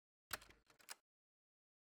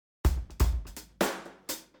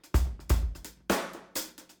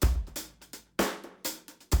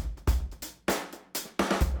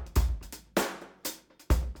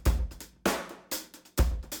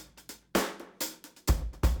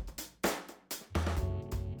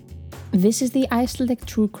This is the Icelandic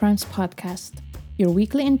True Crimes Podcast, your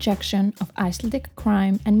weekly injection of Icelandic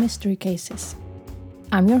crime and mystery cases.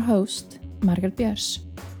 I'm your host, Margrét Björns.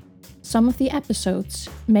 Some of the episodes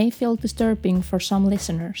may feel disturbing for some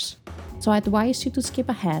listeners, so I advise you to skip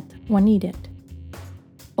ahead when needed.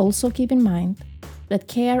 Also keep in mind that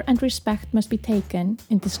care and respect must be taken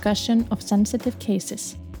in discussion of sensitive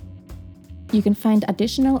cases. You can find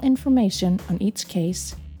additional information on each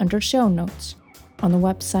case under show notes on the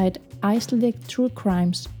website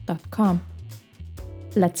IcelandicTrueCrimes.com.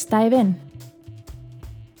 Let's dive in.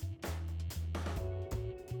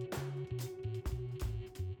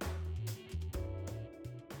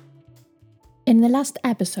 In the last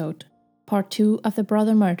episode, part 2 of the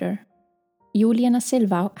brother murder, Juliana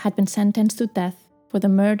Silva had been sentenced to death for the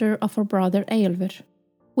murder of her brother Eyjólfur,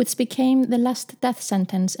 which became the last death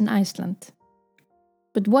sentence in Iceland.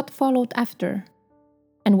 But what followed after?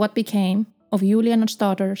 And what became of Juliana's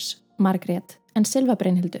daughters, Margrét and Silva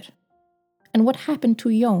Brynhildur? And what happened to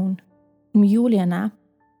Jón, whom Juliana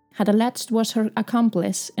had alleged was her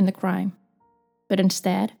accomplice in the crime, but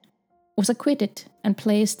instead was acquitted and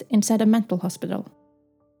placed inside a mental hospital?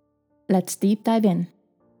 Let's deep dive in.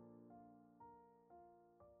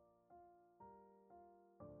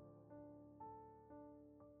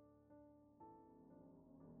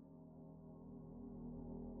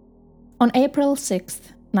 On April 6,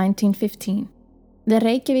 1915, the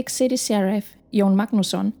Reykjavík city sheriff, Jón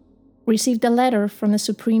Magnússon, received a letter from the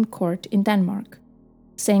Supreme Court in Denmark,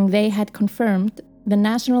 saying they had confirmed the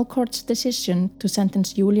National Court's decision to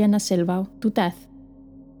sentence Juliana Silva to death,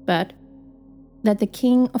 but that the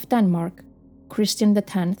King of Denmark, Christian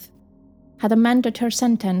X, had amended her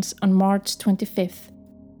sentence on March 25th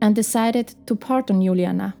and decided to pardon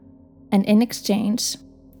Juliana, and in exchange,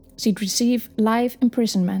 she'd receive life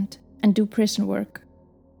imprisonment and do prison work.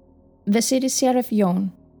 The city sheriff Jón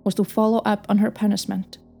was to follow up on her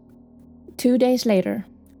punishment. 2 days later,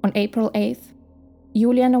 on April 8th,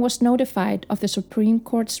 Juliana was notified of the Supreme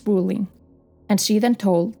Court's ruling, and she then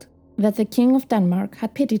told that the King of Denmark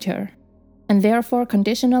had pitied her and therefore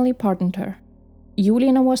conditionally pardoned her.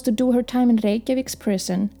 Juliana was to do her time in Reykjavík's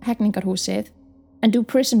prison, Hegningarhúsið, and do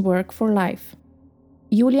prison work for life.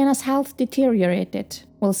 Juliana's health deteriorated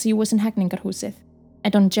while she was in Hegningarhúsið,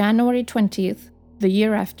 and on January 20th, the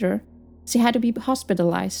year after, she had to be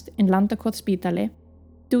hospitalized in Landakotsspítali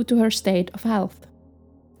due to her state of health.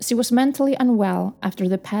 She was mentally unwell after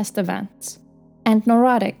the past events, and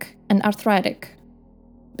neurotic and arthritic.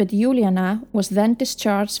 But Juliana was then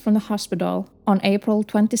discharged from the hospital on April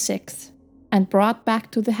 26th and brought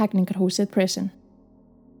back to the Hegningarhúsið prison.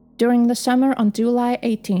 During the summer on July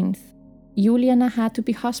 18th, Juliana had to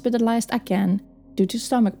be hospitalized again due to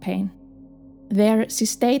stomach pain. There, she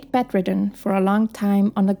stayed bedridden for a long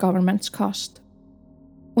time on the government's cost.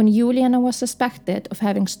 When Juliana was suspected of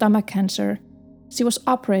having stomach cancer, she was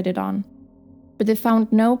operated on, but they found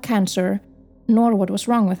no cancer nor what was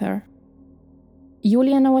wrong with her.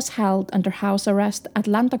 Juliana was held under house arrest at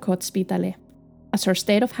Landakotsspítali, as her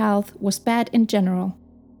state of health was bad in general,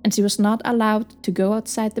 and she was not allowed to go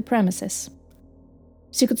outside the premises.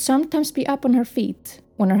 She could sometimes be up on her feet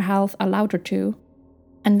when her health allowed her to,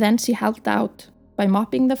 and then she helped out by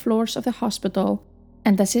mopping the floors of the hospital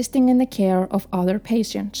and assisting in the care of other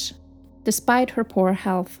patients, despite her poor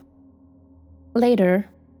health. Later,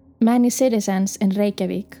 many citizens in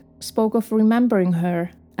Reykjavík spoke of remembering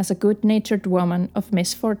her as a good-natured woman of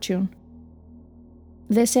misfortune.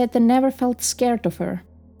 They said they never felt scared of her,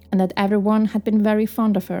 and that everyone had been very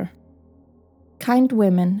fond of her. Kind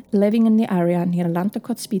women living in the area near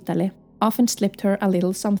Landakotsspítali often slipped her a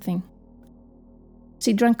little something.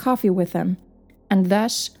 She drank coffee with them, and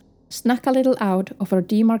thus snuck a little out of her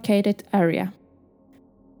demarcated area.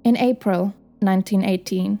 In April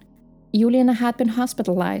 1918, Juliana had been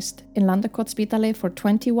hospitalized in Landakotsspítali for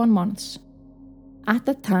 21 months. At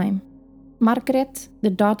that time, Margrét, the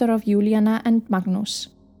daughter of Juliana and Magnús,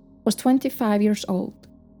 was 25 years old.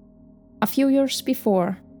 A few years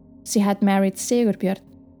before, she had married Sigurbjörn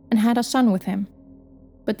and had a son with him,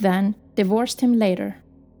 but then divorced him later.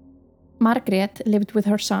 Margrét lived with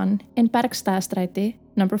her son in Bergstaðastræti,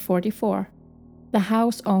 number 44, the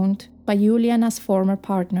house owned by Juliana's former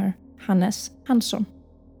partner, Hannes Hansson.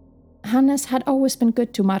 Hannes had always been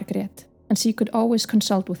good to Margrét, and she could always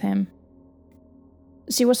consult with him.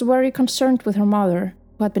 She was very concerned with her mother,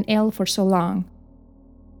 who had been ill for so long.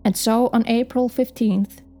 And so on April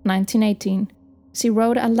 15th, 1918, she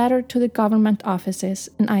wrote a letter to the government offices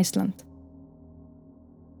in Iceland.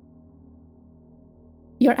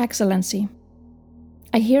 Your Excellency,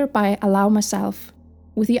 I hereby allow myself,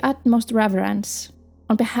 with the utmost reverence,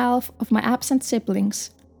 on behalf of my absent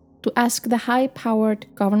siblings, to ask the high-powered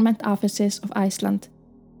government offices of Iceland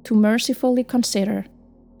to mercifully consider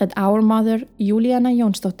that our mother Júlíana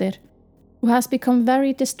Jónsdóttir, who has become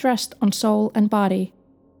very distressed on soul and body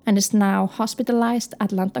and is now hospitalized at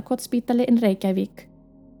Landakotsspítali in Reykjavík,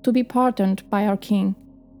 to be pardoned by our king.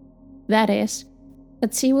 That is,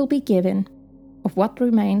 that she will be given, of what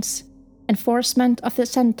remains, enforcement of the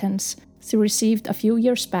sentence she received a few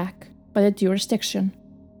years back by the jurisdiction,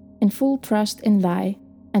 in full trust in thy,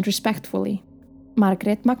 and respectfully,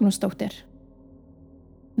 Margrét Magnúsdóttir.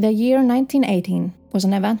 The year 1918 was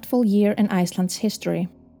an eventful year in Iceland's history.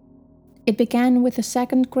 It began with the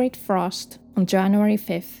second great frost on January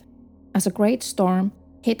 5th, as a great storm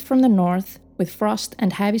hit from the north with frost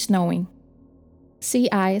and heavy snowing. Sea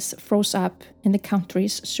ice froze up in the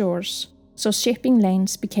country's shores, so shipping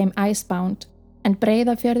lanes became icebound, and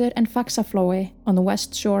Breiðafjörður and Faxaflói on the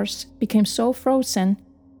west shores became so frozen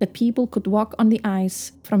that people could walk on the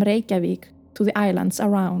ice from Reykjavík to the islands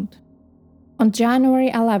around. On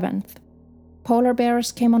January 11th, polar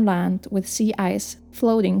bears came on land with sea ice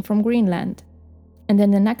floating from Greenland, and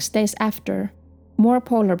then the next days after, more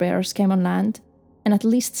polar bears came on land, and at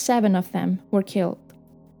least 7 of them were killed.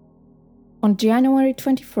 On January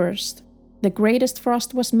 21st, the greatest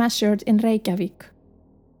frost was measured in Reykjavík,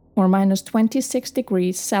 or minus 26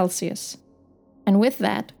 degrees Celsius, and with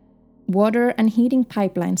that, water and heating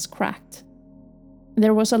pipelines cracked.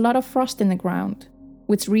 There was a lot of frost in the ground,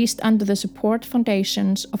 which reached under the support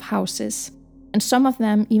foundations of houses, and some of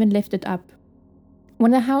them even lifted up.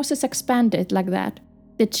 When the houses expanded like that,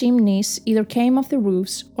 the chimneys either came off the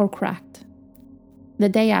roofs or cracked. The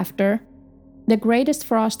day after, the greatest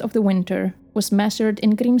frost of the winter was measured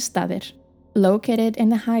in Grímsstaðir, located in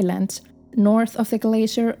the highlands north of the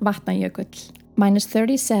glacier Vatnajökull, minus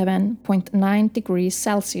 37.9 degrees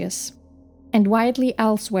Celsius, and widely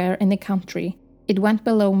elsewhere in the country, it went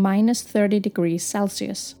below minus 30 degrees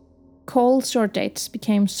Celsius. Coal shortages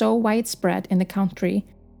became so widespread in the country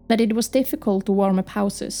that it was difficult to warm up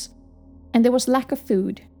houses, and there was lack of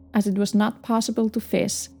food as it was not possible to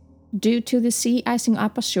fish due to the sea icing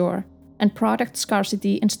up ashore and product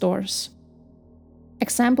scarcity in stores.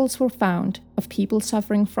 Examples were found of people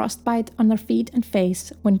suffering frostbite on their feet and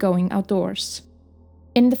face when going outdoors.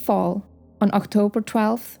 In the fall, on October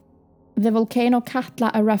 12th, the volcano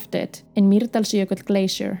Katla erupted in Mýrdalsjökull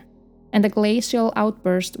Glacier, and a glacial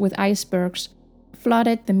outburst with icebergs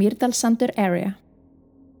flooded the Mýrdalsandur area.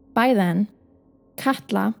 By then,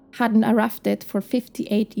 Katla hadn't erupted for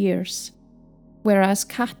 58 years, whereas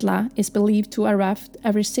Katla is believed to erupt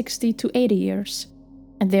every 60 to 80 years,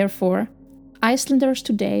 and therefore, Icelanders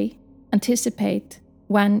today anticipate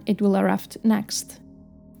when it will erupt next.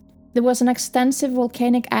 There was an extensive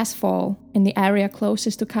volcanic ashfall in the area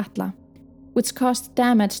closest to Katla, which caused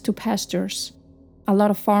damage to pastures. A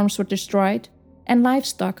lot of farms were destroyed, and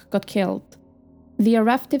livestock got killed. The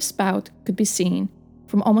eruptive spout could be seen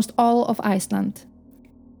from almost all of Iceland.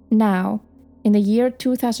 Now, in the year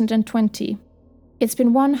 2020, it's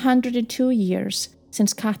been 102 years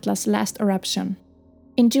since Katla's last eruption.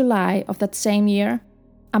 In July of that same year,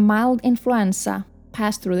 a mild influenza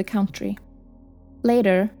passed through the country.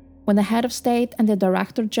 Later, when the head of state and the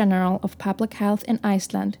Director General of Public Health in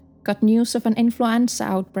Iceland got news of an influenza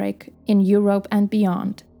outbreak in Europe and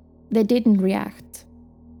beyond, they didn't react.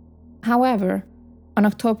 However, on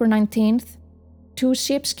October 19th, 2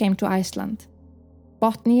 ships came to Iceland,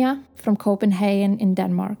 Botnia from Copenhagen in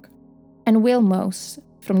Denmark, and Wilmos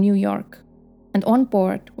from New York, and on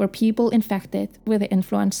board were people infected with the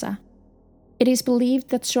influenza. It is believed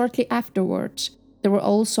that shortly afterwards, there were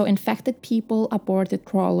also infected people aboard the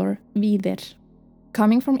trawler Víðir,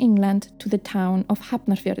 coming from England to the town of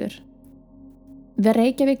Hafnarfjörður. The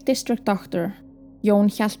Reykjavík district doctor, Jón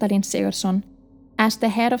Hjaltalín Sigurðsson, asked the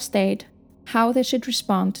head of state how they should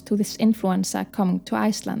respond to this influenza coming to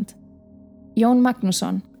Iceland. Jón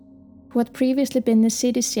Magnússon, who had previously been the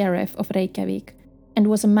city sheriff of Reykjavík and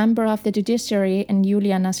was a member of the judiciary in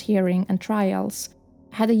Júlíana's hearing and trials,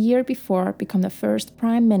 had a year before become the first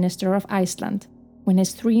prime minister of Iceland when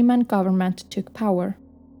his 3-man government took power.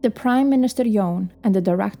 The Prime Minister Jón and the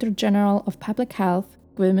Director General of Public Health,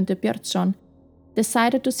 Guðmundur Björnsson,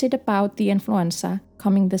 decided to sit about the influenza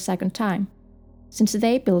coming the second time, since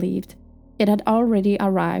they believed it had already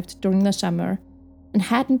arrived during the summer and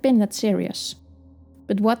hadn't been that serious.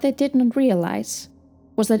 But what they did not realize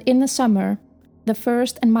was that in the summer, the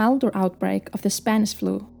first and milder outbreak of the Spanish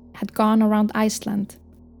flu had gone around Iceland.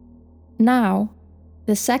 Now,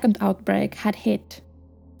 the second outbreak had hit,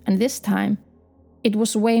 and this time, it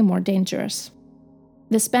was way more dangerous.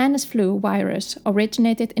 The Spanish flu virus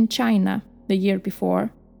originated in China the year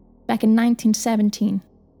before, back in 1917.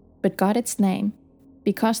 but got its name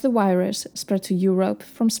because the virus spread to Europe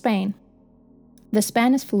from Spain. The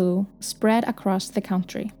Spanish flu spread across the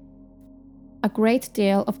country. A great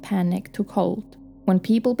deal of panic took hold when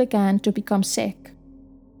people began to become sick.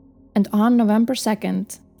 And on November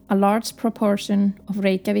 2nd, a large proportion of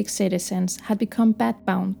Reykjavik citizens had become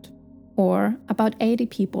bedbound, or about 80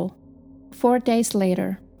 people. 4 days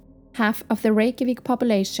later, half of the Reykjavik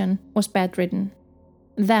population was bedridden.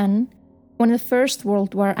 Then, when the First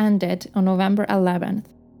World War ended on November 11th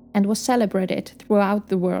and was celebrated throughout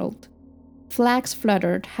the world, flags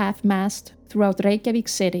fluttered half-mast throughout Reykjavik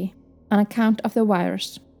city on account of the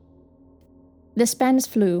virus. The Spanish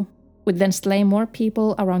flu would then slay more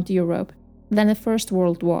people around Europe than the First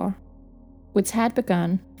World War, which had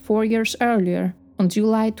begun 4 years earlier on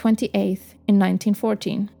July 28th in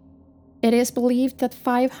 1914. It is believed that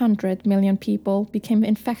 500 million people became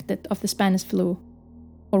infected of the Spanish flu,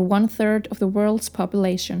 or 1/3 of the world's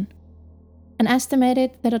population, and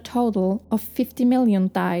estimated that a total of 50 million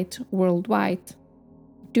died worldwide.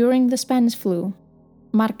 During the Spanish flu,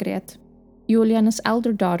 Margrét, Juliana's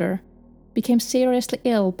elder daughter, became seriously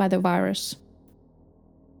ill by the virus.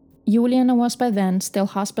 Juliana was by then still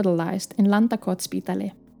hospitalized in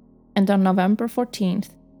Landakotsspítali, and on November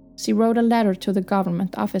 14th, she wrote a letter to the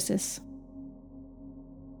government offices.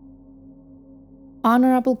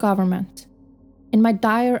 Honorable Government, in my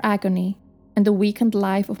dire agony and the weakened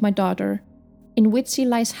life of my daughter, in which she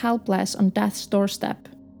lies helpless on death's doorstep,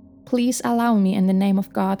 please allow me in the name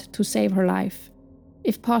of God to save her life,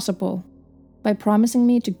 if possible, by promising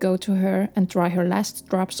me to go to her and dry her last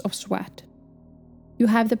drops of sweat. You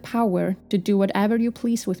have the power to do whatever you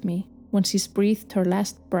please with me when she's breathed her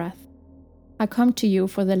last breath. I come to you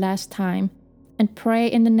for the last time and pray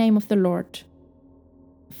in the name of the Lord.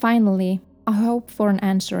 Finally, I hope for an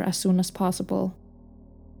answer as soon as possible.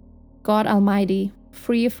 God Almighty,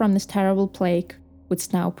 free from this terrible plague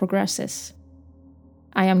which now progresses.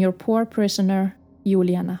 I am your poor prisoner,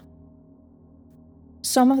 Juliana.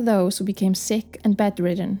 Some of those who became sick and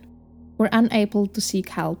bedridden were unable to seek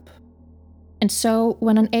help. And so,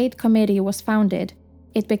 when an aid committee was founded,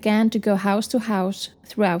 it began to go house to house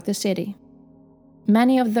throughout the city.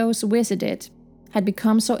 Many of those visited had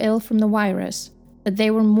become so ill from the virus that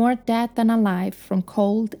they were more dead than alive from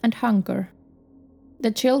cold and hunger.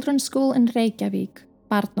 The children's school in Reykjavik,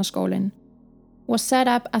 Barnaskólinn, was set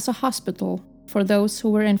up as a hospital for those who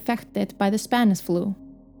were infected by the Spanish flu.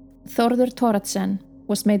 Þórður Thoroddsen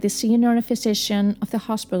was made the senior physician of the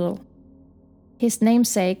hospital. His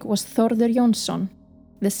namesake was Þórður Jónsson,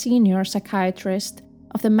 the senior psychiatrist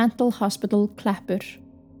of the mental hospital Kleppur,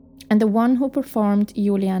 and the one who performed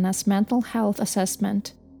Juliana's mental health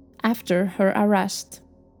assessment after her arrest.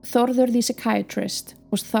 Þórður the psychiatrist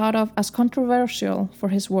was thought of as controversial for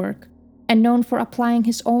his work and known for applying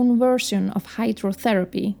his own version of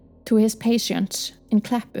hydrotherapy to his patients in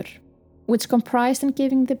Kleppur, which comprised in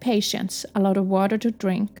giving the patients a lot of water to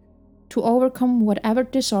drink to overcome whatever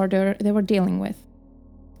disorder they were dealing with.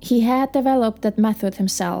 He had developed that method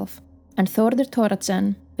himself, and Þórður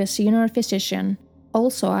Thoroddsen, the senior physician,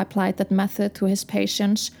 also applied that method to his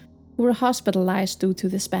patients who were hospitalized due to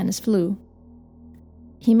the Spanish flu.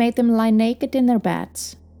 He made them lie naked in their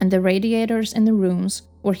beds, and the radiators in the rooms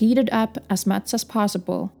were heated up as much as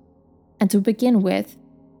possible, and to begin with,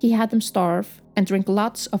 he had them starve and drink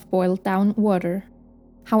lots of boiled down water.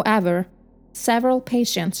 However, several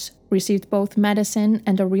patients received both medicine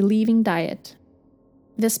and a relieving diet.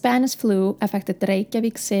 The Spanish flu affected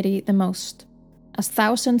Reykjavik city the most, as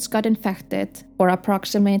thousands got infected, or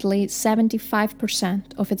approximately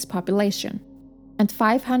 75% of its population, and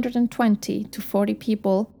 520 to 40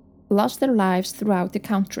 people lost their lives throughout the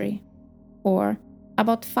country, or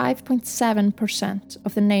about 5.7%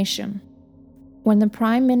 of the nation. When the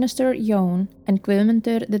Prime Minister Jón and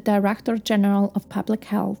Guðmundur, the Director General of Public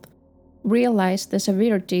Health, realized the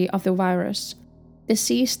severity of the virus, they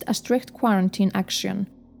seized a strict quarantine action,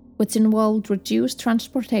 which involved reduced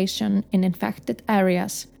transportation in infected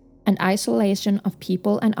areas and isolation of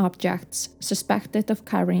people and objects suspected of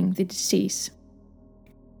carrying the disease.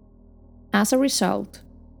 As a result,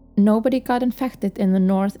 nobody got infected in the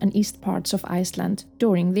north and east parts of Iceland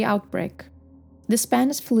during the outbreak. The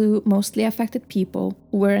Spanish flu mostly affected people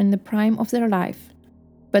who were in the prime of their life,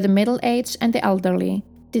 but the middle-aged and the elderly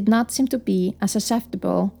did not seem to be as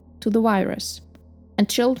susceptible to the virus, and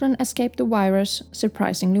children escaped the virus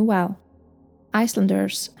surprisingly well.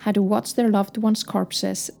 Icelanders had to watch their loved ones'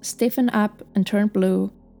 corpses stiffen up and turn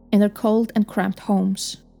blue in their cold and cramped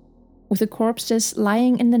homes, with the corpses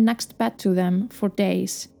lying in the next bed to them for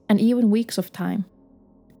days and even weeks of time.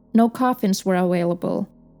 No coffins were available,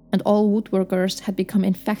 and all woodworkers had become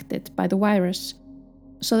infected by the virus,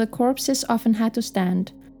 so the corpses often had to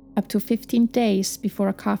stand up to 15 days before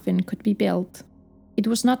a coffin could be built. It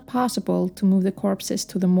was not possible to move the corpses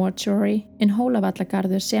to the mortuary in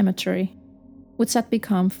Hólavallagarður Cemetery, which had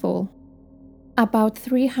become full. About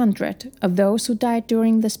 300 of those who died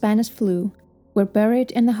during the Spanish flu were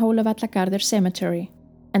buried in the Hólavallagarður Cemetery,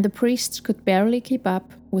 and the priests could barely keep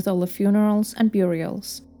up with all the funerals and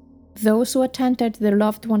burials. Those who attended their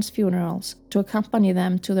loved ones' funerals to accompany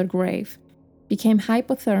them to their grave became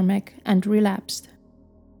hypothermic and relapsed.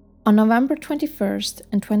 On November 21st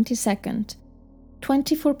and 22nd,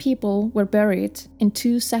 24 people were buried in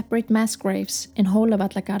 2 separate mass graves in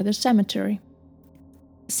Hólavallagarður Cemetery.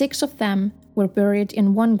 6 of them were buried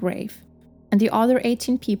in one grave, and the other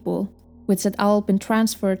 18 people, which had all been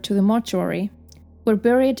transferred to the mortuary, were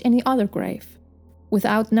buried in the other grave,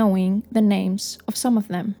 without knowing the names of some of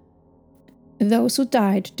them. Those who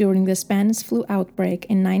died during the Spanish flu outbreak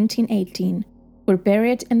in 1918 were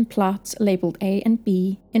buried in plots labeled A and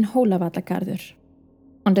B in Hólavallagarður.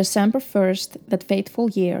 On December 1st that fateful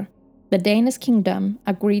year, the Danish kingdom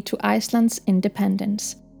agreed to Iceland's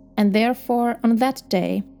independence, and therefore on that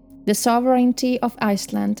day, the sovereignty of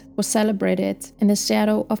Iceland was celebrated in the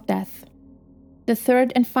shadow of death. The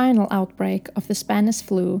third and final outbreak of the Spanish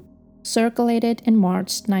flu circulated in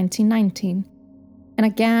March 1919, and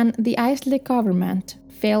again the Icelandic government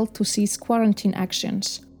failed to cease quarantine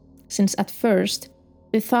actions, since at first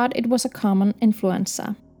they thought it was a common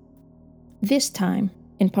influenza. This time,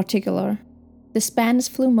 in particular, the Spanish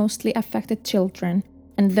flu mostly affected children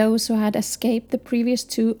and those who had escaped the previous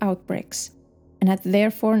 2 outbreaks and had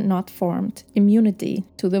therefore not formed immunity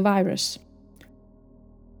to the virus.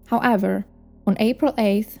 However, on April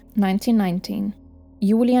 8, 1919,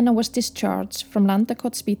 Juliana was discharged from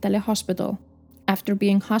Landakotsspítali Hospital after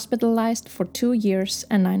being hospitalized for 2 years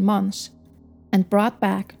and 9 months and brought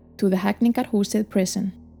back to the Hegningarhúsið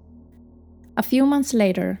prison. A few months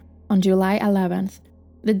later, on July 11th,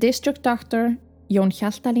 the district doctor, Jón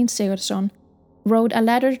Hjaltalín Sigurðsson, wrote a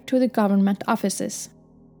letter to the government offices.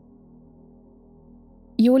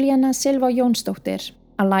 Juliana Silva Jónsdóttir,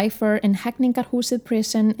 a lifer in Hegningarhúsið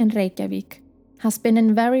prison in Reykjavík, has been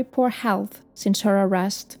in very poor health since her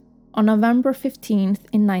arrest on November 15th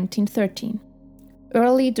in 1913.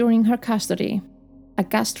 Early during her custody, a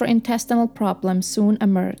gastrointestinal problem soon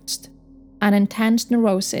emerged, an intense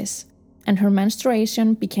neurosis, and her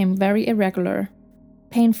menstruation became very irregular,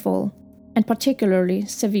 painful, and particularly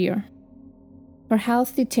severe. Her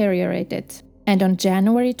health deteriorated, and on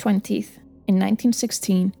January 20th, in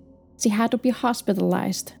 1916, she had to be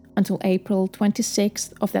hospitalized until April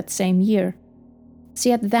 26th of that same year. She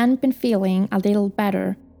had then been feeling a little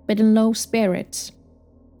better, but in low spirits.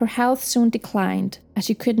 Her health soon declined as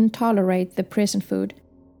she couldn't tolerate the prison food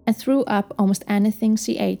and threw up almost anything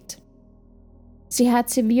she ate. She had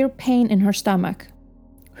severe pain in her stomach.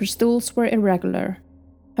 Her stools were irregular,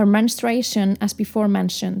 her menstruation as before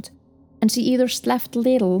mentioned, and she either slept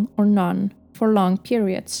little or none for long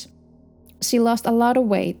periods. She lost a lot of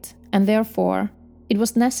weight, and therefore it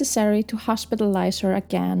was necessary to hospitalize her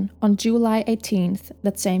again on July 18th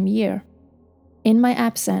that same year. In my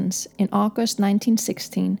absence, in August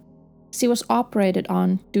 1916, she was operated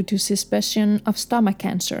on due to suspicion of stomach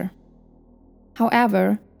cancer.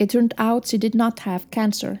 However, it turned out she did not have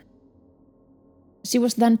cancer. She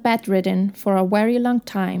was then bedridden for a very long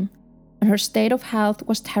time, and her state of health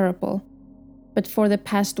was terrible. But for the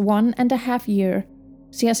past 1.5 years,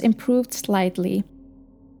 she has improved slightly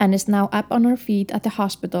and is now up on her feet at the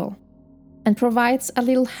hospital and provides a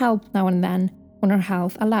little help now and then when her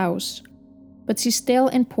health allows. But she's still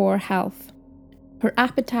in poor health. Her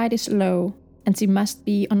appetite is low and she must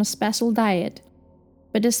be on a special diet.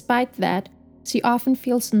 But despite that, she often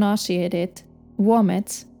feels nauseated,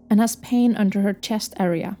 vomits, and has pain under her chest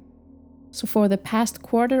area. So for the past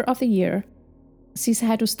quarter of the year, she's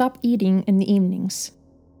had to stop eating in the evenings,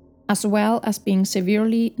 as well as being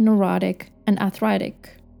severely neurotic and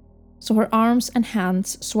arthritic. So her arms and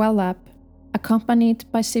hands swell up, accompanied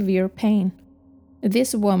by severe pain.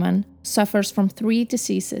 This woman suffers from 3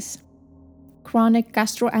 diseases: chronic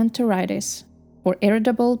gastroenteritis, or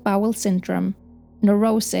irritable bowel syndrome,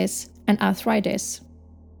 neurosis, and arthritis.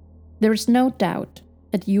 There is no doubt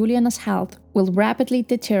that Juliana's health will rapidly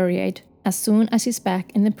deteriorate as soon as he's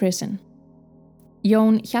back in the prison.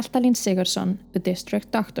 Jón Hjaltalín Sigurðsson, the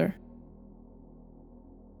district doctor.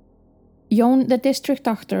 Jón, the district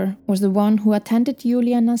doctor, was the one who attended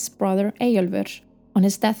Juliana's brother Eyjólfur on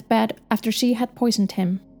his deathbed after she had poisoned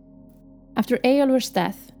him. After Eyjólfur's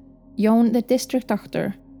death, Jón, the district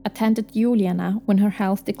doctor, attended Juliana when her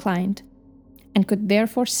health declined, and could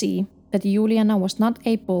therefore see that Juliana was not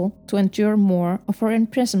able to endure more of her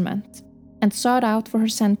imprisonment, and sought out for her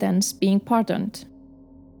sentence being pardoned.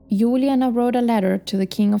 Juliana wrote a letter to the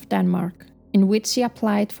King of Denmark, in which she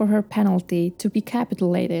applied for her penalty to be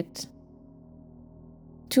capitulated.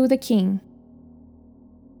 To the King.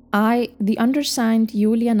 I, the undersigned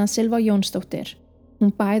Juliana Silva Jónsdóttir, whom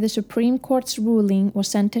by the Supreme Court's ruling was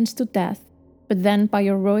sentenced to death, but then by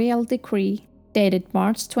a royal decree dated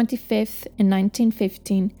March 25th in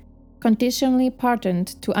 1915, conditionally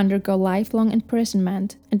pardoned to undergo lifelong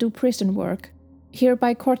imprisonment and do prison work,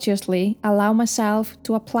 hereby courteously allow myself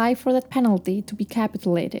to apply for that penalty to be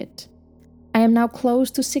capitulated. I am now close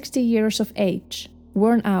to 60 years of age,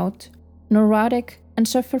 worn out, neurotic, and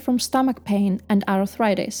suffer from stomach pain and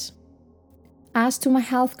arthritis. As to my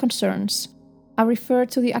health concerns, I refer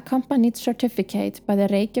to the accompanied certificate by the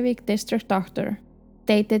Reykjavik district doctor,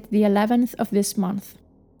 dated the 11th of this month.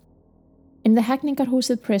 In the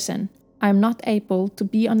Hegningarhúsið prison, I am not able to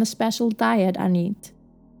be on the special diet I need,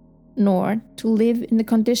 nor to live in the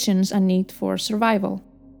conditions I need for survival,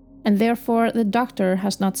 and therefore the doctor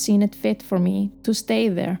has not seen it fit for me to stay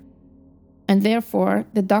there.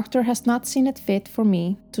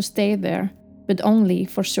 But only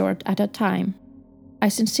for short at a time. I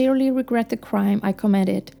sincerely regret the crime I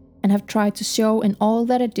committed and have tried to show in all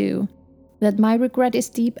that I do that my regret is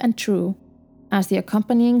deep and true, as the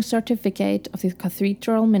accompanying certificate of the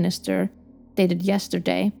cathedral minister, dated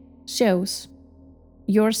yesterday, shows.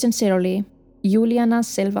 Yours sincerely, Juliana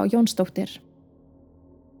Silva Jónsdóttir.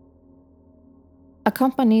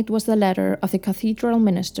 Accompanied was the letter of the cathedral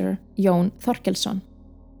minister, Jón Þorkelsson.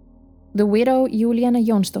 The widow Juliana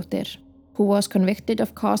Jónsdóttir, who was convicted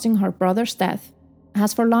of causing her brother's death,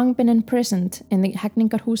 has for long been imprisoned in the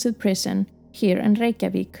Hegningarhúsið prison here in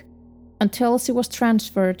Reykjavik, until she was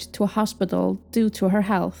transferred to a hospital due to her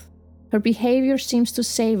health. Her behavior seems to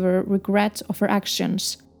savor regret of her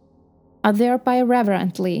actions. I thereby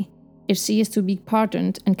reverently, if she is to be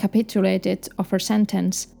pardoned and capitulated of her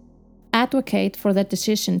sentence, advocate for that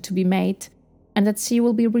decision to be made, and that she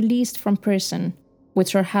will be released from prison,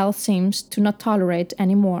 which her health seems to not tolerate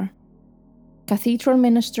anymore. Cathedral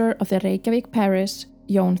Minister of the Reykjavik Parish,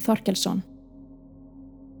 Jón Þorkelsson.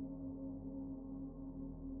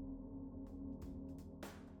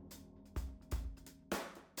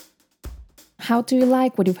 How do you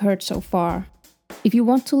like what you've heard so far? If you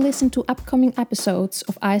want to listen to upcoming episodes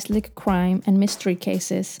of Icelandic crime and mystery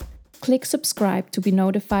cases, click subscribe to be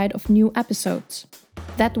notified of new episodes.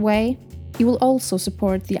 That way, you will also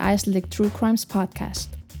support the Icelandic True Crimes podcast.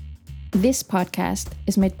 This podcast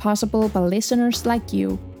is made possible by listeners like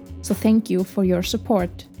you, so thank you for your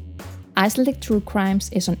support. Icelandic True Crimes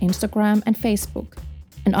is on Instagram and Facebook,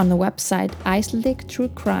 and on the website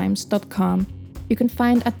icelandictruecrimes.com you can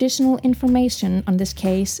find additional information on this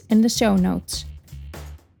case in the show notes.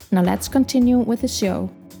 Now let's continue with the show.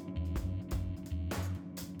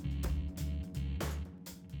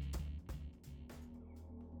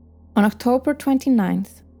 On October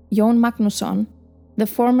 29th, Jón Magnússon, the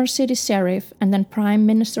former city sheriff and then Prime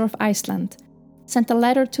Minister of Iceland, sent a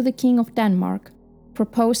letter to the King of Denmark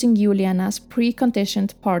proposing Juliana's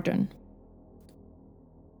preconditioned pardon.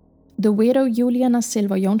 The widow Juliana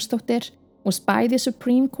Silva Jónsdóttir was by the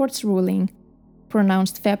Supreme Court's ruling,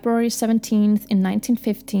 pronounced February 17th in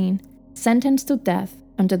 1915, sentenced to death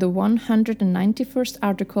under the 191st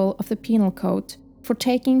article of the Penal Code for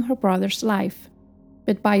taking her brother's life.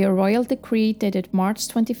 But by a royal decree dated March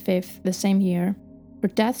 25th the same year, her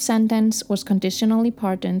death sentence was conditionally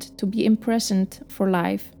pardoned to be imprisoned for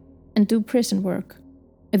life and do prison work.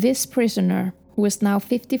 This prisoner, who is now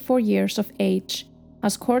 54 years of age,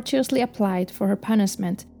 has courteously applied for her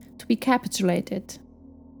punishment to be capitulated.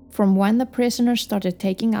 From when the prisoner started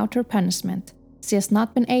taking out her punishment, she has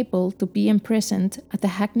not been able to be imprisoned at the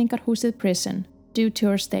Hegningarhúsið prison due to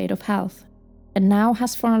her state of health, and now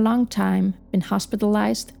has for a long time been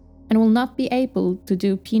hospitalized and will not be able to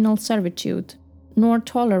do penal servitude, nor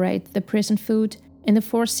tolerate the prison food in the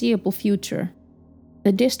foreseeable future.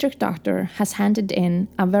 The district doctor has handed in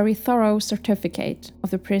a very thorough certificate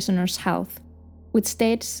of the prisoner's health, which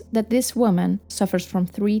states that this woman suffers from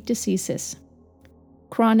 3 diseases: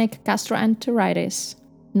 chronic gastroenteritis,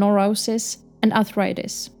 neurosis, and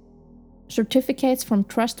arthritis. Certificates from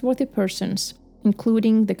trustworthy persons,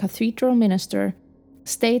 including the cathedral minister,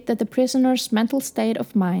 state that the prisoner's mental state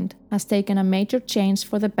of mind has taken a major change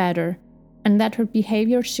for the better, and that her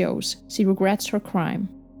behavior shows she regrets her crime.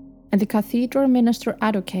 And the cathedral minister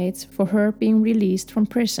advocates for her being released from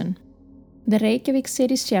prison. The Reykjavik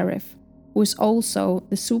city sheriff, who is also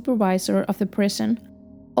the supervisor of the prison,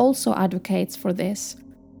 also advocates for this,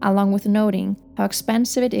 along with noting how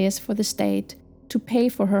expensive it is for the state to pay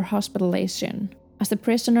for her hospitalization, as the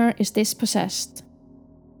prisoner is dispossessed.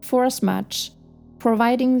 Forasmuch,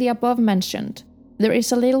 providing the above mentioned, there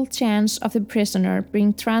is a little chance of the prisoner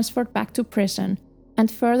being transferred back to prison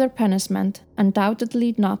and further punishment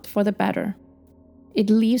undoubtedly not for the better. It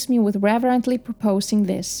leaves me with reverently proposing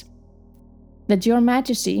this, that your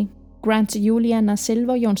majesty grants Juliana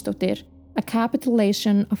Silva Jónsdóttir a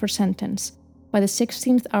capitulation of her sentence by the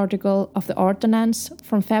 16th article of the Ordinance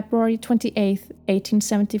from February 28,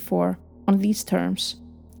 1874 on these terms,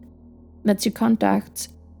 that she conducts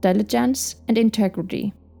diligence and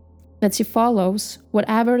integrity, that she follows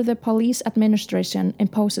whatever the police administration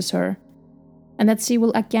imposes her, and that she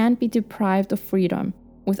will again be deprived of freedom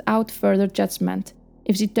without further judgment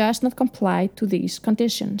if she does not comply to these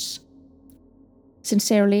conditions.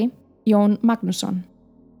 Sincerely, Jón Magnússon.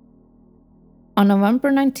 On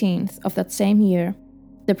November 19th of that same year,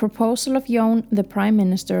 the proposal of Jón the Prime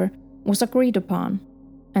Minister was agreed upon,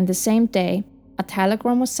 and the same day a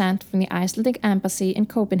telegram was sent from the Icelandic embassy in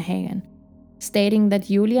Copenhagen, stating that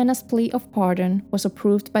Juliana's plea of pardon was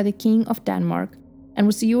approved by the King of Denmark and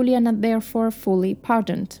was Juliana therefore fully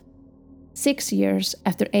pardoned. 6 years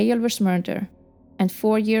after Eyjólfur's murder, and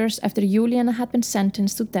 4 years after Juliana had been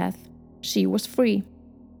sentenced to death, she was free.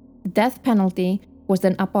 The death penalty was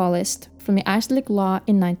then abolished from the Icelandic law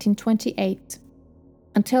in 1928.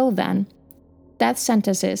 Until then, death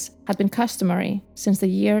sentences had been customary since the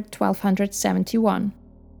year 1271.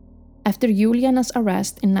 After Juliana's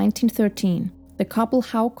arrest in 1913, the couple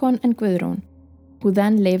Hákon and Guðrún, who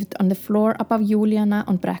then lived on the floor above Juliana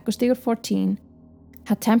on Brekkustígur 14,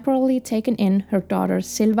 had temporarily taken in her daughter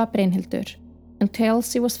Silva Brynhildur until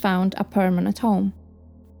she was found a permanent home.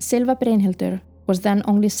 Silva Brynhildur was then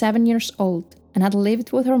only 7 years old and had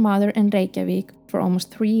lived with her mother in Reykjavík for almost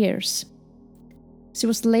 3 years. She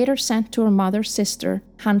was later sent to her mother's sister,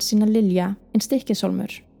 Hansína Lilja, in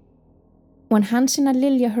Stykkishólmur. When Hansína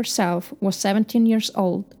Lilja herself was 17 years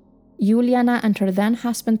old, Juliana and her then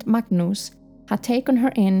husband Magnús had taken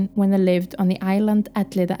her in when they lived on the island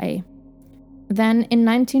Elliðaey. Then in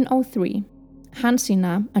 1903,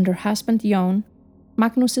 Hansína and her husband Jón,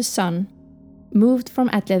 Magnús's son, moved from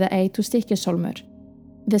Elliðaey to Stykkishólmur.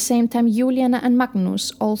 The same time Juliana and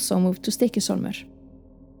Magnús also moved to Stykkishólmur.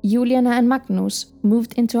 Juliana and Magnús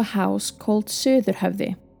moved into a house called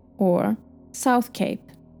Suðurhöfði, or South Cape.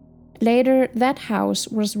 Later, that house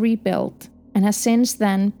was rebuilt and has since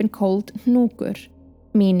then been called Hnúkur,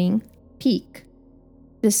 meaning peak.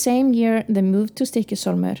 The same year they moved to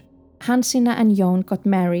Stykkishólmur, Hansína and Jón got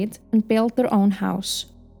married and built their own house.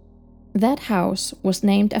 That house was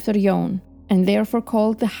named after Jón and therefore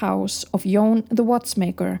called the House of Jón the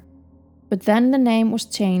Watchmaker, but then the name was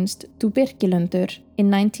changed to Birkilundur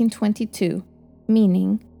in 1922,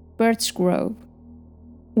 meaning Birch Grove.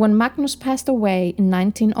 When Magnús passed away in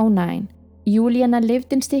 1909, Juliana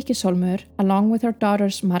lived in Stykkishólmur along with her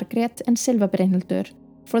daughters Margrét and Silva Brynhildur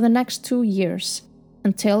for the next 2 years,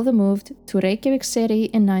 until they moved to Reykjavík City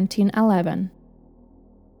in 1911.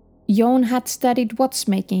 Jón had studied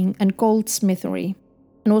watchmaking and goldsmithery,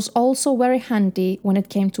 and was also very handy when it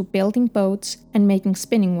came to building boats and making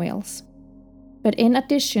spinning wheels. But in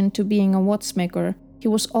addition to being a watchmaker, he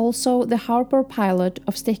was also the harbor pilot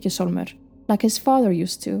of Stykkishólmur, like his father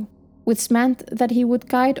used to, which meant that he would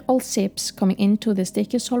guide all ships coming into the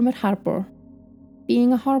Stykkishólmur harbor.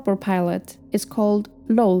 Being a harbor pilot is called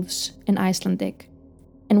lóðs in Icelandic,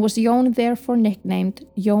 and was Jón therefore nicknamed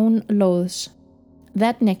Jón Lóðs.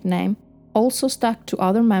 That nickname also stuck to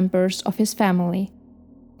other members of his family,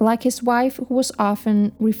 like his wife, who was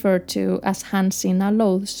often referred to as Hansína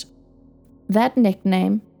Lóðs. That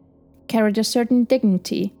nickname carried a certain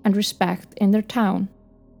dignity and respect in their town.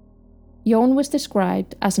 Jón was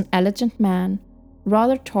described as an elegant man,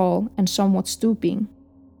 rather tall and somewhat stooping,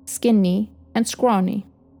 skinny and scrawny.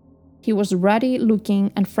 He was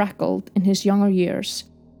ruddy-looking and freckled in his younger years,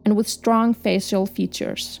 and with strong facial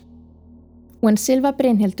features. When Silva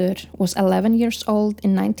Brynhildur was 11 years old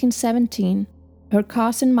in 1917, her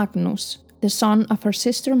cousin Magnús, the son of her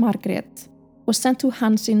sister Margrét, was sent to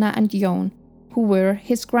Hansína and Jón, who were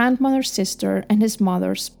his grandmother's sister and his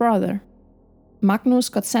mother's brother.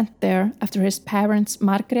 Magnús got sent there after his parents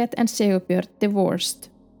Margrét and Sigurbjörn divorced.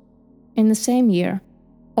 In the same year,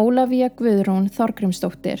 Ólafía Guðrún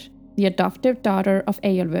Þorgrímsdóttir, the adoptive daughter of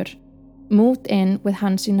Eyjólfur, moved in with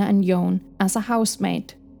Hansína and Jón as a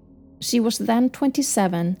housemaid. She was then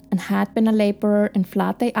 27 and had been a laborer in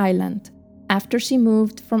Flatey Island after she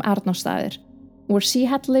moved from Arnórsstaðir, where she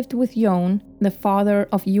had lived with Jón, the father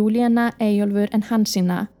of Juliana, Eyjólfur and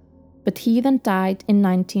Hansína, but he then died in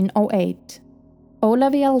 1908.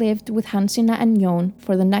 Ólafía lived with Hansína and Jón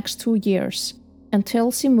for the next 2 years,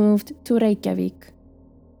 until she moved to Reykjavík.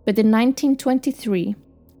 But in 1923,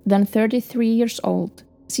 then 33 years old,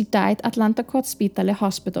 she died at Landakotsspítali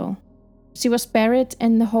Hospital. She was buried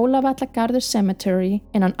in the Hólavallagarður Cemetery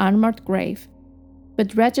in an unmarked grave,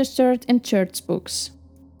 but registered in church books.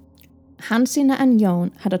 Hansína and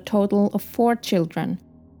Jón had a total of 4 children,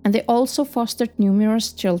 and they also fostered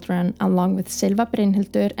numerous children along with Silva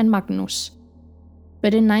Brynhildur and Magnús.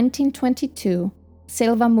 But in 1922,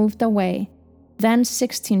 Silva moved away, then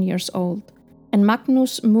 16 years old, and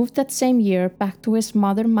Magnús moved that same year back to his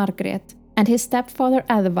mother Margrét and his stepfather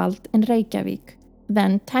Eðvald in Reykjavík,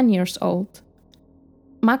 then 10 years old.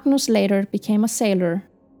 Magnús later became a sailor,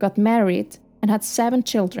 got married, and had 7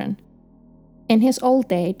 children. In his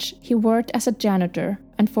old age, he worked as a janitor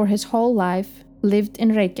and for his whole life lived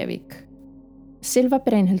in Reykjavík. Silva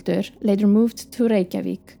Brynhildur later moved to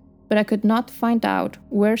Reykjavík, but I could not find out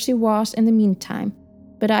where she was in the meantime,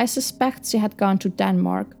 but I suspect she had gone to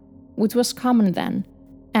Denmark, which was common then,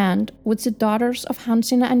 and which the daughters of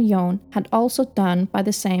Hansína and Jón had also done by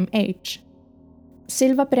the same age.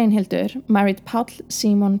 Silva Brynhildur married Páll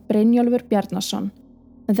Símon Brynjólfur Bjarnason,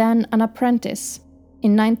 then an apprentice,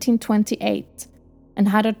 in 1928, and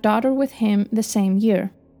had a daughter with him the same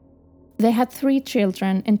year. They had 3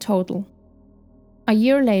 children in total. A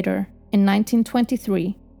year later, in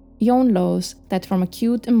 1923, Jón Lóðs died from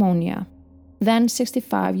acute pneumonia, then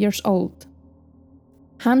 65 years old.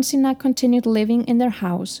 Hansína continued living in their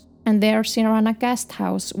house, and there she ran a guest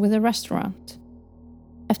house with a restaurant.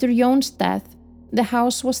 After Jón's death, the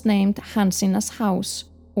house was named Hansína's house,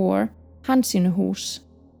 or Hansínuhús.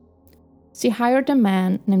 She hired a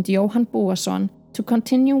man named Jóhann Búason to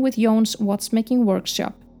continue with Jón's watchmaking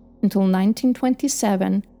workshop until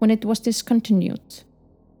 1927, when it was discontinued.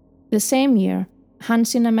 The same year,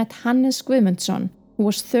 Hansína met Hannes Guðmundsson, who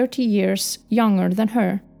was 30 years younger than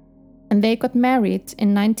her, and they got married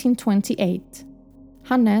in 1928.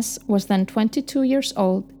 Hannes was then 22 years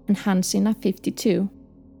old and Hansína 52.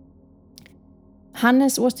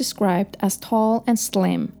 Hannes was described as tall and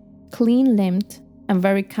slim, clean-limbed, and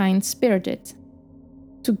very kind-spirited.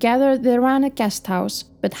 Together they ran a guest house,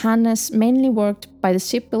 but Hannes mainly worked by the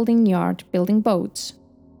shipbuilding yard building boats.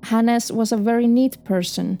 Hannes was a very neat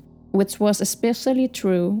person, which was especially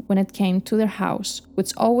true when it came to their house,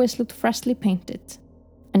 which always looked freshly painted,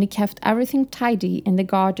 and he kept everything tidy in the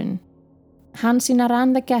garden. Hansína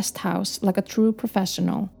ran the guest house like a true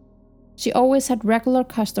professional. She always had regular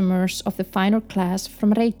customers of the finer class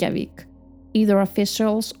from Reykjavík, either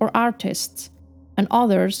officials or artists, and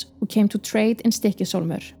others who came to trade in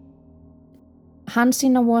Stykkishólmur.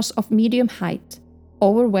 Hansína was of medium height,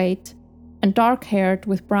 overweight, and dark-haired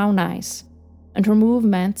with brown eyes, and her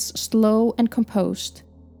movements slow and composed.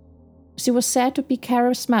 She was said to be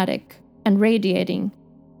charismatic and radiating,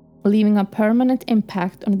 leaving a permanent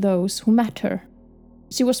impact on those who met her.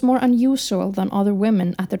 She was more unusual than other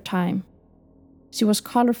women at her time. She was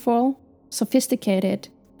colorful, sophisticated,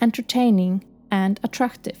 entertaining, and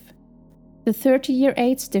attractive. The 30-year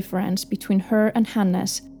age difference between her and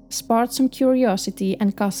Hannes sparked some curiosity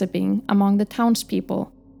and gossiping among the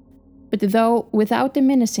townspeople, but though without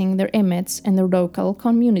diminishing their image in the local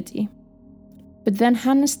community. But then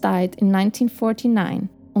Hannes died in 1949,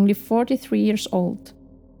 only 43 years old.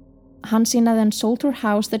 Hansína then sold her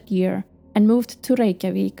house that year and moved to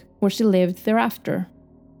Reykjavík, where she lived thereafter.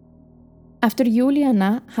 After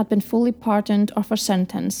Júlíana had been fully pardoned of her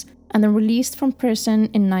sentence and then released from prison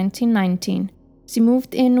in 1919, she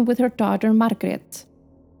moved in with her daughter Margrét.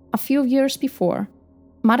 A few years before,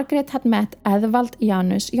 Margrét had met Eðvald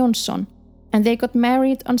Janus Jónsson, and they got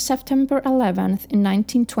married on September 11th in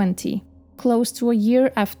 1920, close to a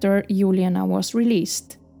year after Júlíana was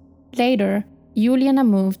released. Later, Júlíana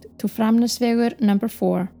moved to Framnesvegur number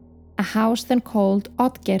 4, a house then called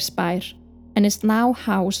Oddgeirsbær, and is now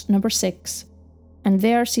house number 6, and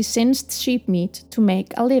there she singed sheep meat to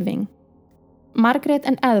make a living. Margrét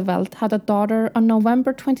and Eðvald had a daughter on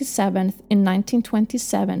November 27th in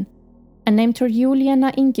 1927, and named her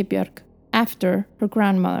Júlíana Ingibjörg after her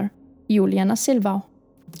grandmother, Júlíana Silva.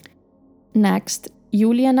 Next,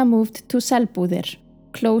 Júlíana moved to Selbúðir,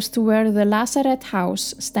 close to where the Lazaret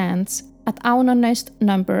house stands at Ánanaust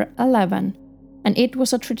number 11, and it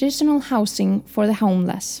was a traditional housing for the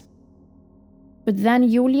homeless. But then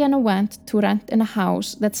Júlíana went to rent in a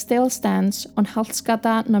house that still stands on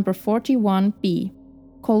Hallsgata number 41B,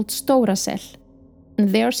 called Stórasel, and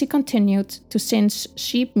there she continued to singe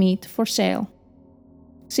sheep meat for sale.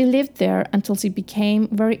 She lived there until she became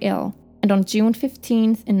very ill, and on June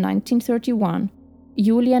 15th in 1931,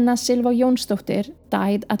 Júlíana Silva Jónsdóttir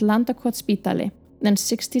died at Landakotsspítali, then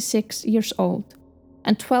 66 years old,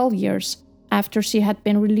 and 12 years after she had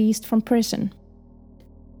been released from prison.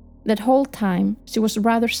 That whole time she was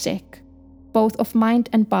rather sick, both of mind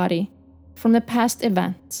and body, from the past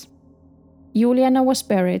events. Juliana was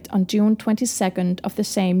buried on June 22nd of the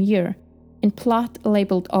same year, in plot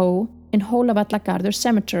labeled O in Hólavallagarður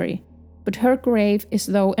Cemetery, but her grave is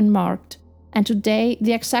though unmarked, and today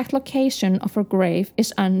the exact location of her grave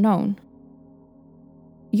is unknown.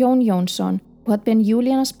 Jón Jónsson, who had been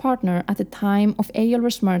Juliana's partner at the time of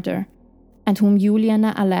Eyjólfur's murder, and whom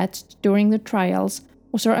Juliana alleged during the trials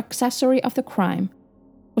was her accessory of the crime,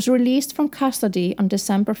 was released from custody on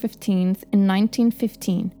December 15th in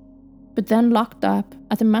 1915, but then locked up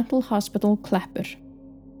at the mental hospital Kleppur.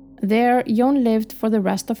 There, Jón lived for the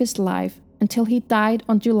rest of his life until he died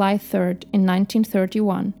on July 3rd in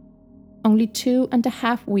 1931, only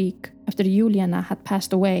 2.5 weeks after Juliana had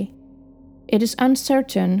passed away. It is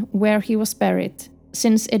uncertain where he was buried,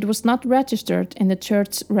 since it was not registered in the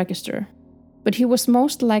church register, but he was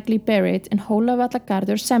most likely buried in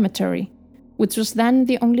Hólavallagarður Cemetery, which was then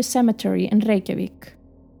the only cemetery in Reykjavík.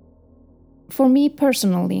 For me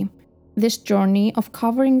personally, this journey of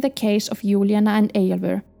covering the case of Juliana and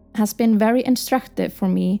Eyjólfur has been very instructive for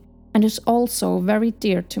me and is also very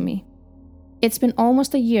dear to me. It's been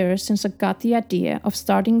almost a year since I got the idea of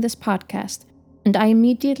starting this podcast, and I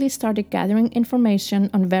immediately started gathering information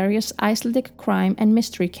on various Icelandic crime and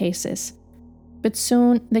mystery cases. But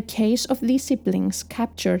soon the case of these siblings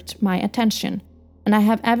captured my attention, and I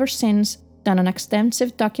have ever since done an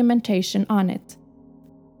extensive documentation on it.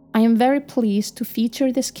 I am very pleased to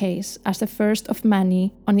feature this case as the first of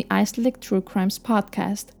many on the Icelandic True Crimes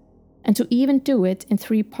podcast, and to even do it in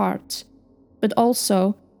 3 parts, but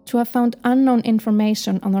also to have found unknown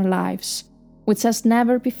information on their lives, which has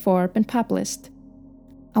never before been published.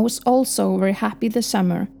 I was also very happy this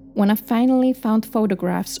summer when I finally found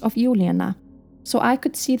photographs of Juliana, so I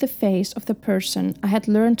could see the face of the person I had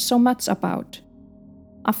learned so much about.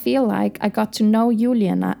 I feel like I got to know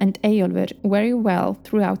Juliana and Eyjólfur very well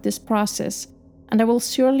throughout this process, and I will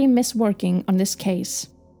surely miss working on this case.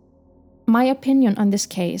 My opinion on this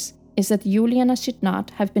case is that Juliana should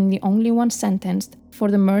not have been the only one sentenced for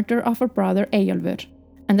the murder of her brother Eyjólfur,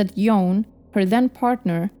 and that Jón, her then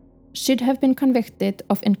partner, should have been convicted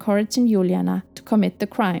of encouraging Juliana to commit the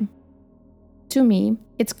crime. To me,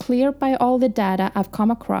 it's clear by all the data I've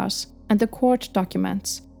come across and the court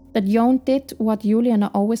documents that Jón did what Juliana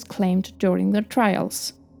always claimed during their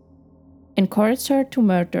trials: encourage her to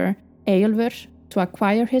murder Eyjólfur to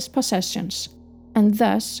acquire his possessions, and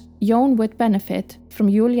thus Jón would benefit from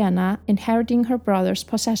Juliana inheriting her brother's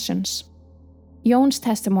possessions. Jón's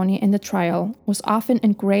testimony in the trial was often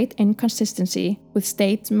in great inconsistency with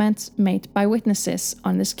statements made by witnesses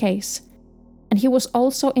on this case, and he was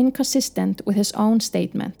also inconsistent with his own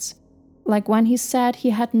statements, like when he said he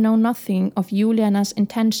had known nothing of Juliana's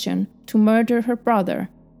intention to murder her brother,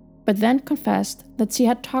 but then confessed that she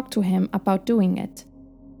had talked to him about doing it,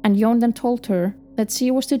 and Jón then told her that she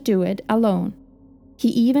was to do it alone. He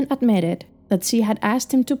even admitted that she had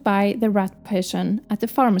asked him to buy the rat poison at the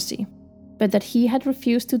pharmacy, but that he had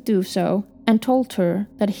refused to do so and told her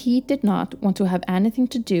that he did not want to have anything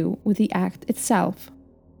to do with the act itself.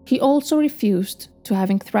 He also refused to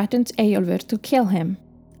having threatened Eyjólfur to kill him,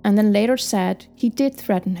 and then later said he did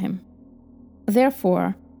threaten him.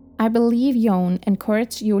 Therefore, I believe Jón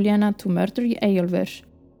encouraged Juliana to murder Eyjólfur,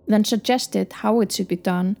 then suggested how it should be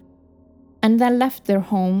done, and then left their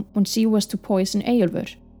home when she was to poison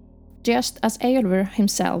Eyjólfur, just as Eyjólfur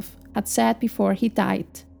himself had said before he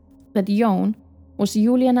died, that Jón was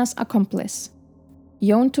Juliana's accomplice.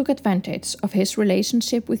 Jón took advantage of his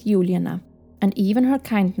relationship with Juliana, and even her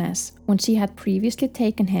kindness when she had previously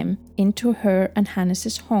taken him into her and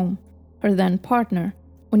Hannes's home, her then partner,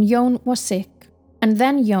 when Jón was sick, and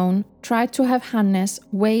then Jón tried to have Hannes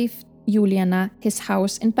waive Juliana his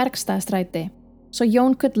house in Bergstaðastræti, so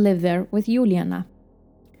Jón could live there with Juliana.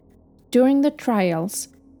 During the trials,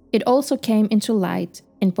 it also came into light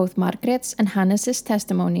in both Margrét's and Hannes's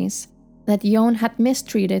testimonies that Jón had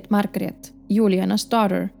mistreated Margrét, Juliana's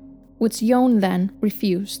daughter, which Jón then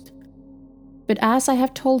refused. But as I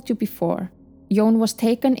have told you before, Jón was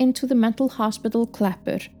taken into the mental hospital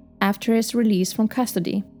Kleppur after his release from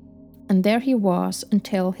custody, and there he was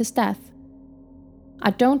until his death.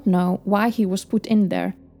 I don't know why he was put in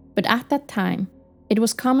there, but at that time, it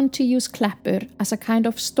was common to use Kleppur as a kind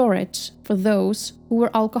of storage for those who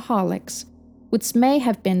were alcoholics, which may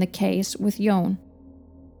have been the case with Jón.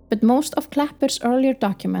 But most of Kleppur's earlier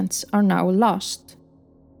documents are now lost.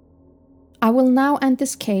 I will now end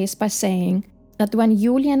this case by saying that when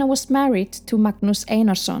Juliana was married to Magnús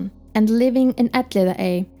Einarsson, and living in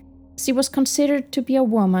Elliðaey, she was considered to be a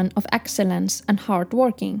woman of excellence and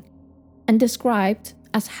hard-working, and described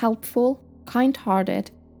as helpful,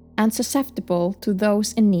 kind-hearted, and susceptible to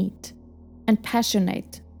those in need, and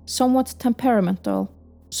passionate, somewhat temperamental,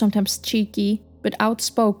 sometimes cheeky, but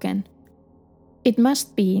outspoken. It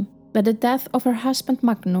must be that the death of her husband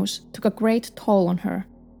Magnus took a great toll on her,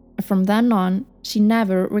 and from then on she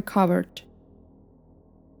never recovered.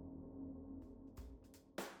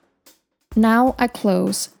 Now I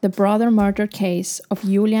close the brother murder case of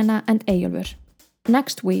Juliana and Eyjólfur.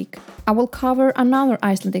 Next week I will cover another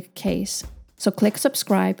Icelandic case, so click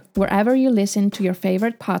subscribe wherever you listen to your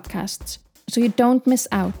favorite podcasts so you don't miss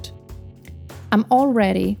out. I'm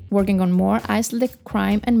already working on more Icelandic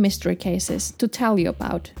crime and mystery cases to tell you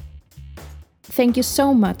about. Thank you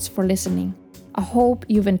so much for listening. I hope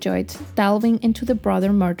you've enjoyed delving into the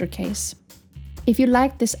brother murder case. If you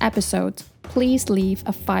liked this episode, please leave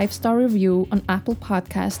a 5-star review on Apple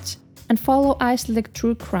Podcasts and follow Icelandic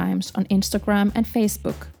True Crimes on Instagram and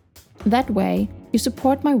Facebook. That way, you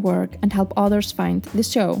support my work and help others find the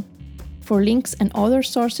show. For links and other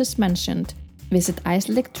sources mentioned, visit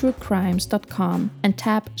IcelandicTrueCrimes.com and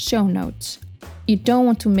tap Show Notes. You don't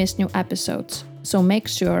want to miss new episodes, so make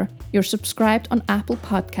sure you're subscribed on Apple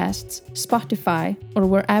Podcasts, Spotify, or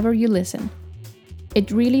wherever you listen.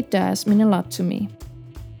 It really does mean a lot to me.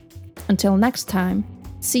 Until next time,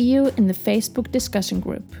 see you in the Facebook discussion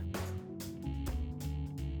group.